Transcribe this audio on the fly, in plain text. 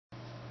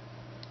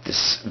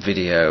This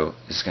video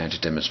is going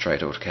to demonstrate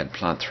AutoCAD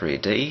Plant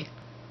 3D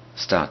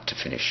start to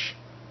finish.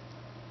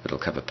 It'll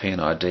cover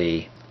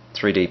P&ID,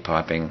 3D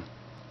piping,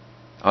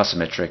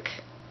 isometric,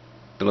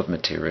 bill of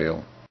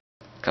material,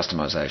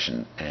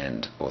 customization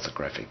and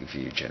orthographic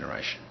view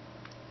generation.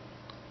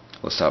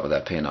 We'll start with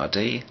our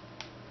P&ID.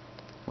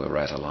 We'll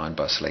route a line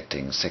by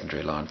selecting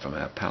secondary line from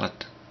our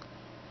palette.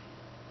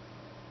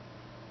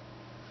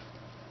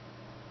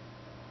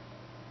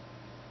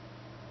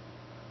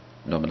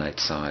 Nominate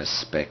size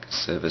spec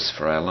service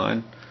for our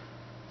line.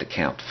 The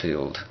count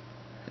field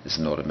is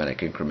an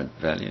automatic increment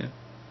value.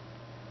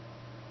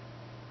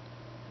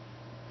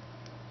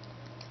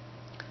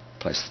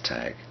 Place the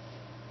tag.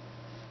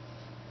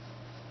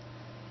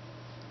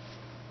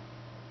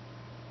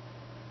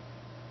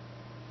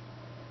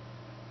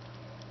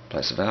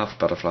 Place a valve,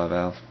 butterfly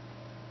valve.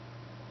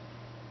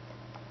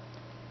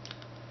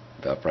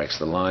 Valve breaks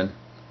the line,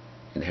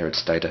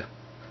 inherits data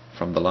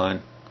from the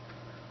line.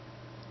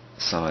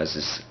 Size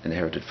is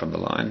inherited from the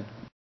line.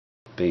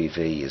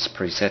 BV is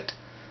preset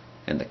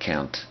and the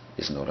count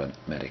is an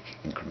automatic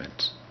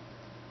increment.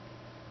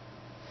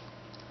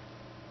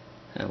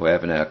 And we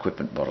open our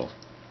equipment model.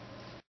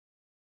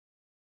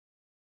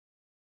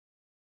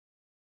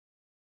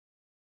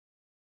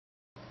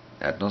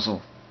 Add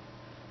nozzle.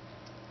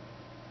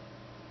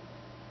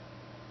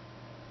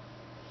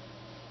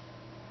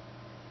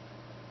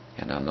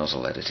 And our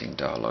nozzle editing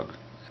dialog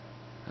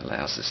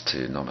allows us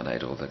to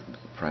nominate all the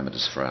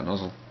parameters for our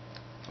nozzle.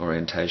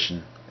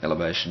 Orientation,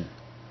 elevation,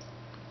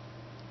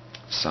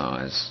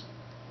 size,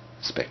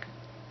 spec.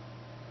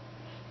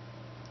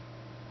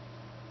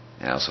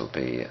 Ours will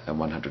be a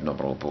 100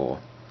 nominal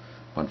bore,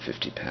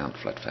 150 pound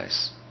flat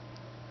face.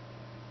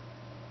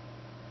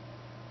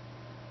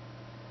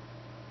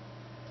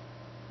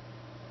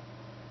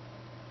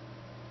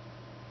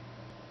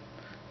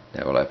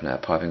 Now we'll open our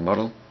piping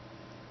model.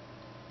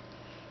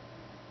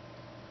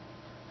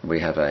 We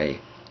have a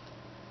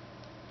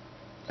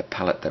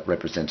palette that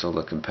represents all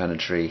the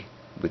componentry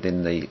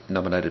within the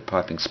nominated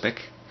piping spec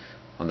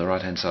on the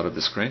right hand side of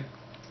the screen.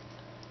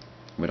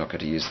 We're not going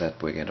to use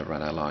that. We're going to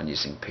run our line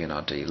using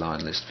P&ID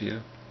line list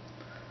view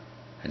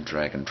and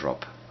drag and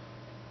drop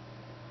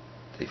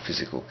the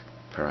physical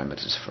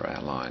parameters for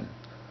our line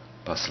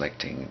by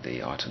selecting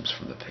the items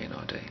from the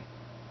P&ID.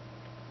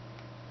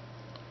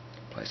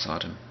 Place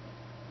item,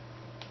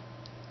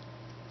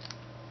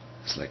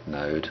 select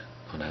node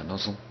on our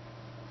nozzle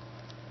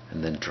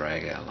and then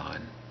drag our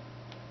line.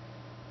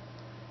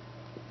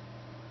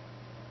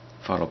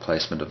 Final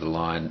placement of the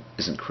line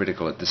isn't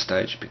critical at this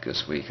stage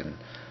because we can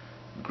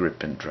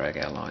grip and drag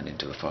our line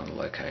into a final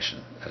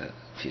location at a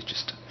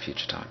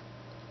future time.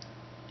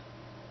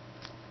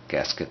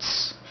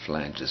 Gaskets,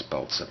 flanges,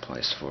 bolts are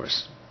placed for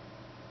us.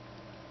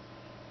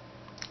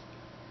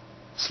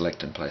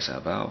 Select and place our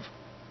valve.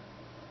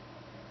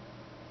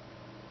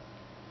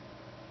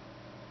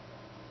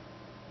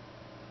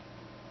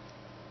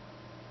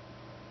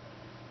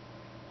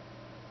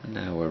 And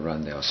now we'll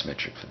run the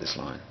isometric for this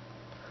line.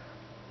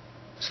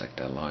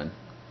 Select our line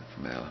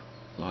from our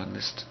line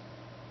list.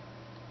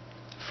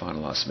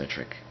 Final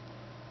isometric.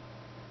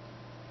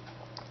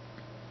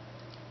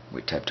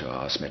 We tab to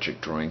our isometric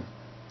drawing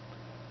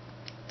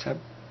tab.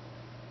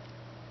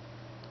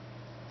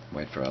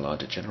 Wait for our line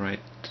to generate.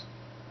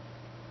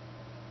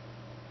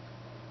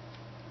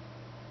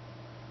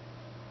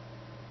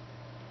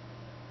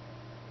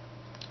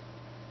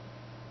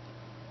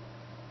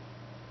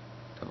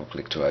 Double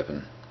click to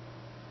open.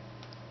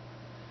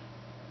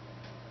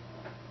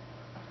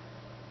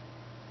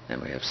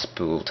 And we have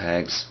spool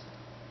tags,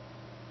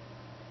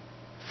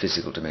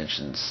 physical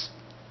dimensions,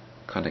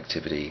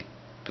 connectivity,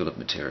 bill of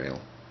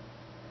material.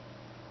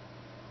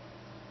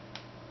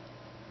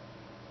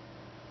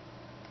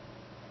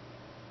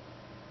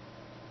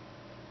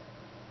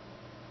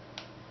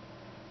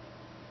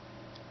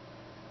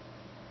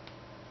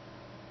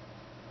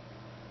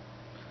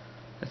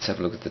 Let's have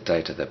a look at the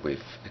data that we've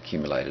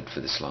accumulated for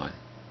this line.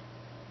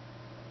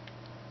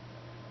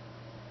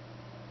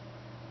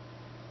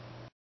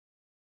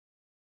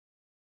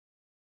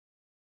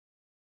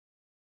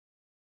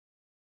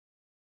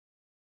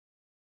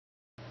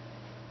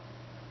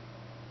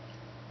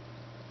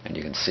 And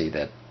you can see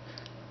that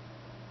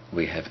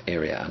we have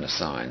area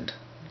unassigned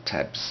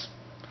tabs.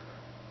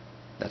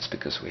 That's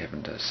because we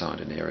haven't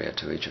assigned an area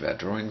to each of our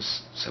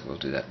drawings, so we'll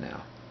do that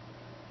now.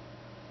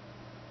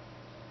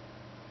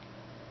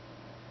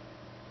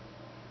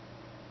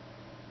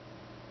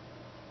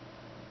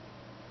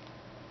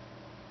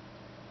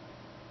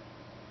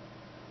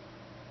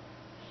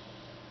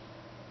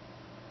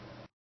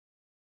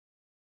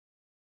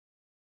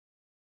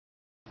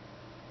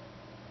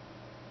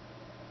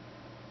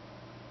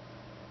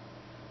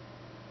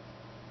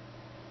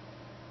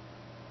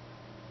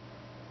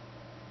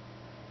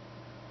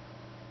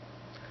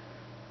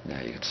 Now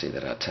you can see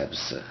that our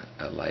tabs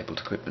are labelled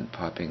equipment,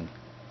 piping,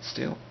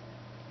 steel.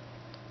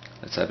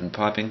 Let's open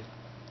piping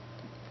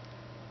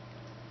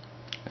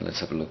and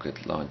let's have a look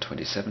at line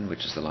 27,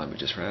 which is the line we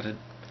just routed,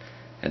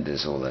 and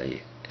there's all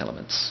the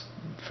elements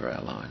for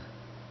our line.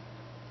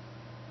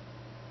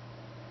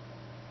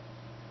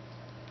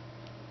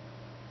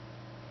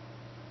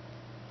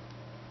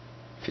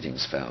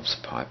 fittings, valves,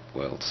 pipe,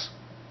 welds,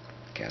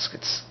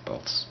 gaskets,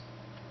 bolts.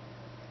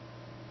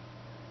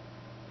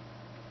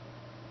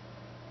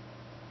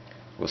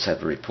 We also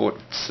have a report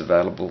that's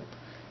available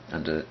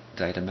under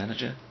Data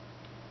Manager,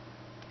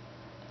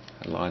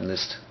 a line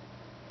list,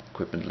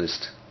 equipment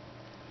list,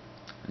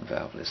 and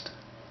valve list.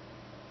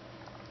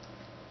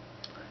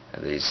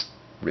 Now, these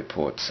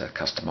reports are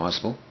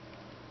customizable.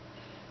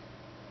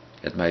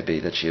 It may be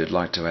that you would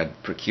like to add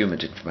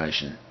procurement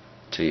information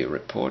to your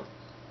report,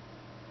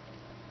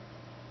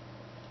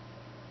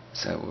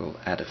 so we'll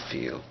add a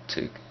field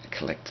to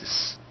collect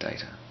this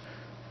data.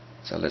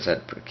 So let's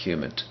add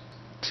procurement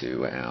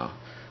to our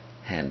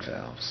hand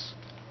valves.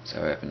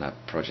 So open up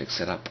Project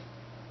Setup,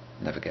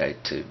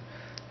 navigate to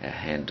our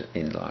hand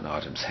inline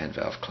items hand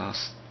valve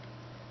class,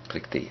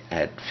 click the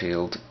Add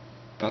Field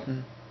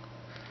button,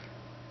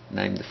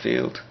 name the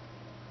field,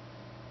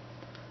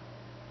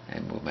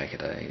 and we'll make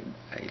it a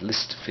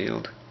list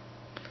field,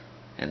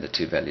 and the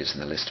two values in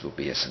the list will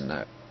be yes and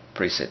no.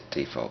 Preset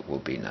default will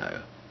be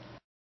no.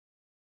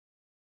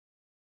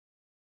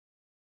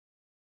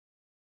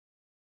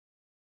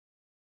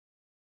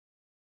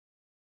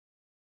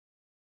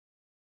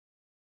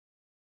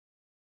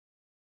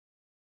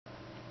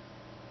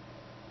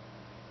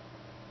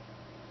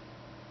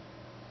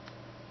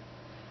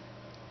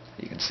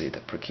 You can see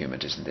that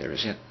procurement isn't there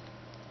as yet.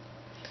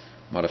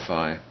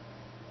 Modify.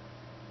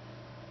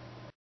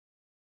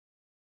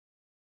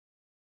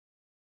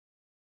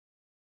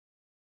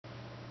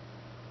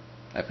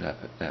 Open up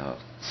our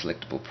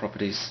selectable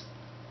properties.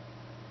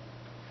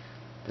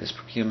 There's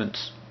procurement,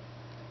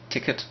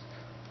 ticket,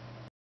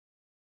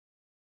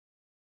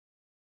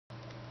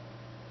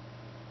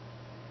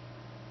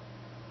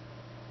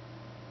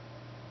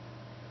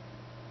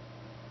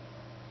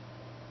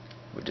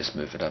 we'll just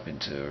move it up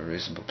into a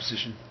reasonable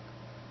position.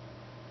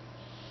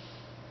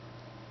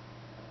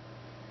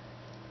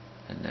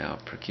 And now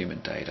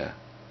procurement data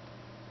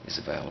is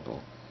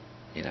available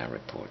in our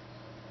report.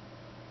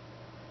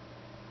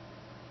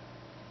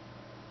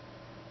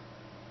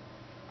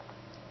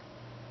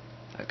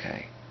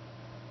 Okay.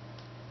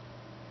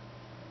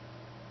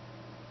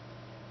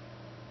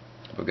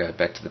 We'll go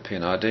back to the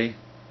P&ID,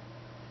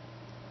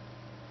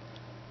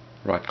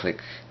 right click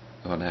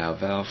on our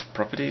valve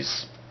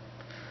properties.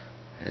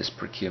 There's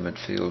procurement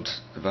field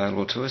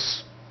available to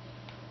us.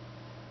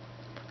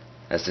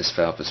 As this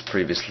valve was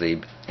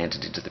previously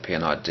entered into the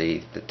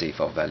P&ID, the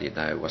default value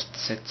no wasn't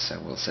set,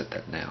 so we'll set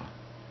that now.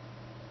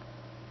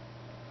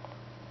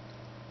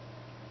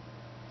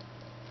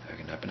 We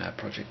can open our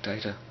project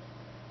data,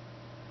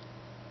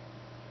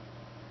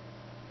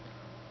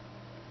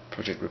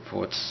 project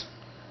reports,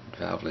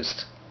 valve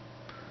list,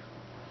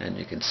 and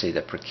you can see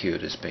that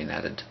procured has been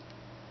added,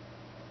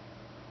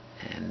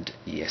 and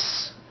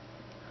yes,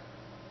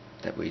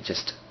 that we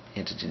just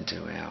entered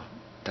into our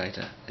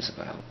data is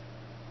available.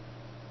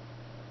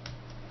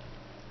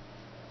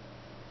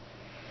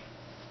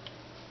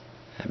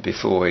 And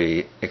before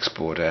we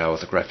export our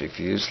orthographic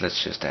views,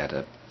 let's just add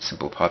a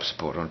simple pipe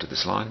support onto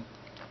this line.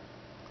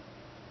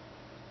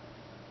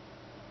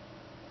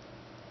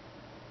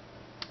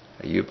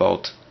 A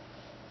U-bolt,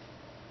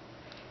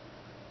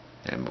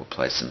 and we'll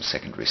place some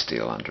secondary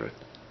steel under it.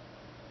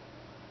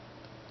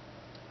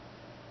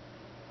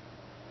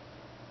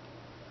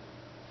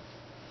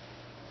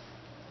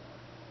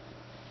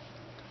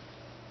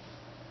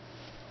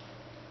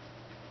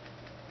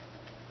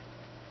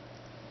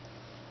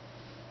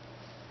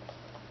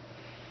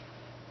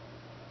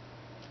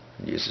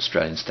 Use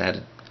Australian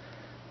standard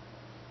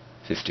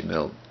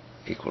 50mm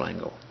equal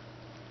angle.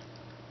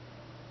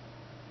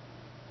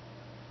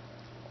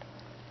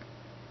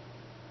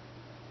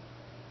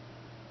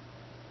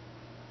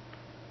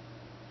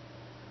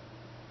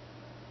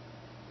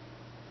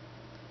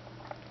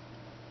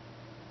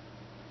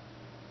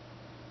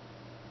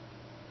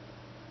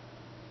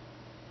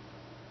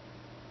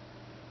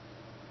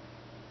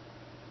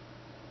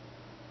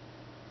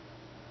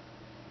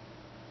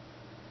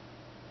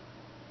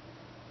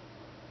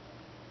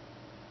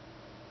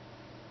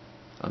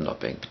 I'm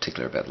not being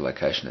particular about the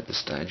location at this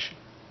stage.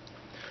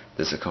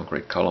 There's a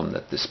concrete column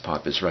that this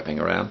pipe is wrapping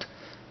around,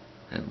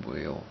 and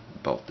we'll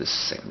bolt this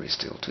secondary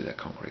steel to that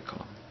concrete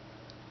column.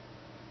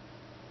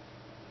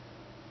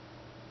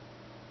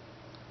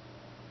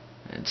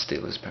 And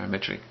steel is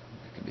parametric,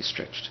 it can be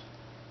stretched.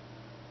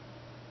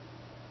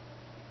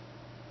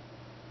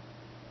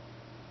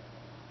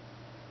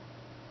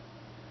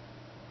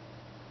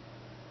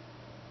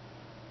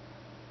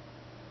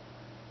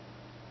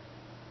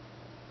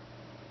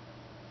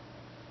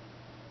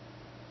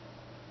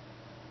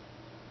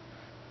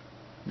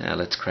 Now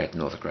let's create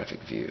an orthographic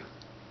view.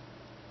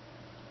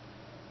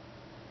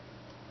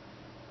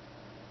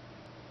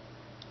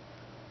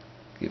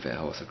 Give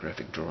our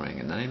orthographic drawing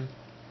a name.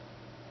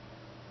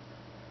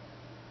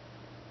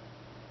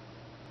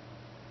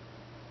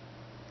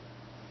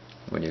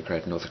 When you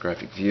create an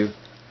orthographic view,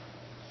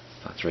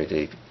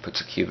 3D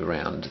puts a cube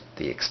around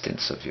the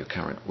extents of your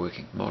current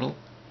working model.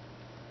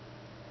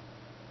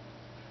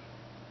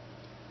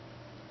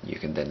 You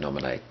can then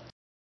nominate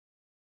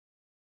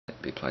it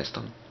to be placed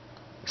on.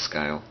 the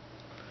scale.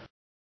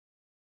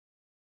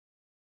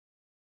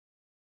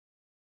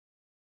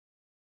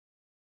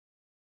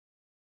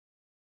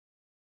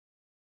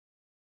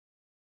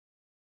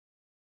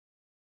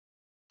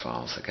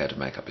 Files that go to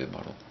make up your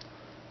model.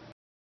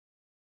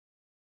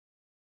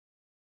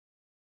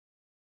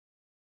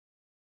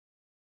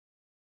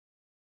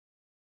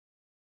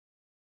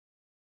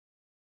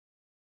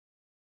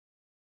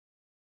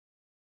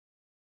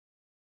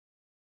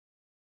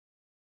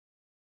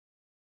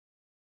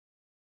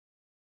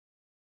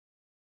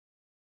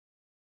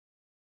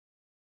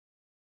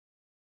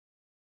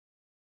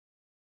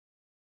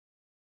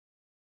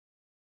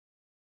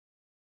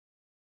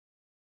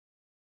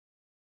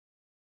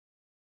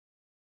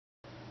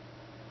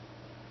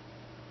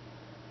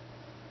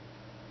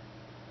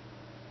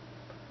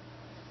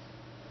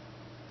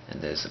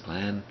 And there's the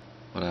plan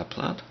on our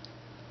plant.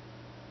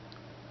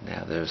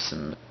 Now there are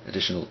some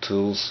additional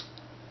tools.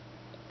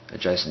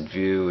 Adjacent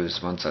view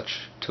is one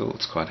such tool,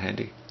 it's quite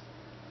handy.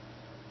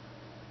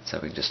 So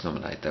we can just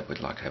nominate that we'd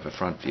like to have a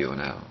front view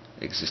in our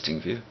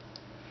existing view.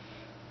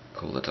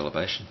 Call it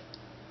elevation.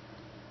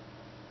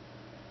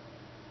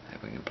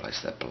 And we can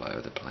place that below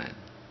the plan.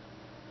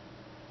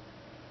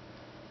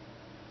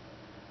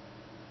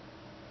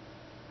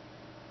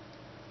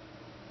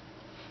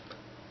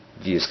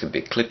 Views can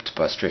be clipped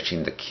by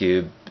stretching the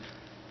cube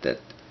that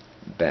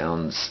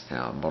bounds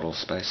our model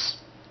space,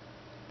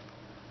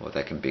 or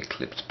they can be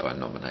clipped by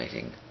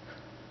nominating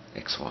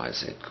X, Y,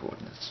 Z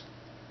coordinates.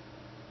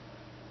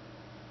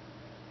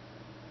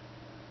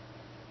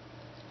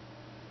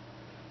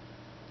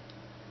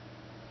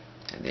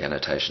 And the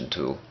annotation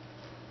tool,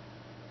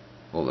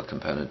 all the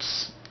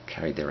components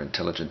carry their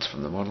intelligence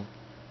from the model.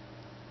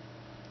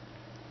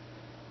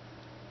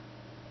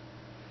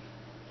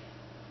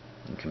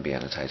 And can be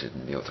annotated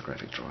in the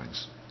orthographic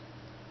drawings.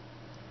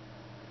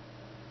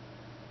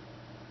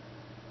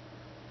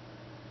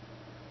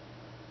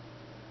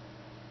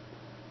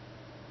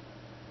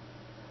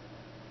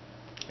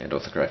 And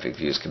orthographic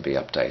views can be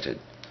updated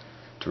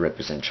to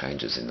represent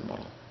changes in the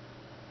model.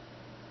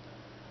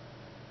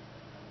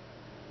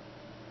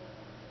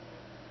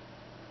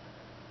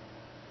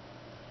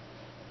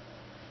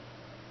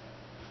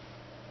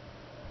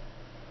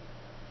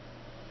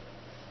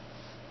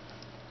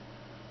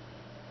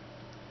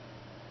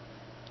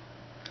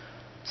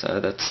 So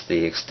that's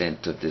the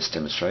extent of this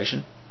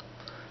demonstration.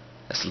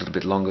 That's a little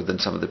bit longer than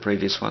some of the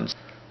previous ones,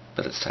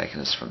 but it's taken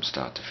us from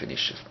start to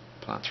finish of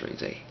Plant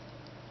 3D.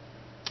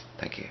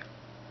 Thank you.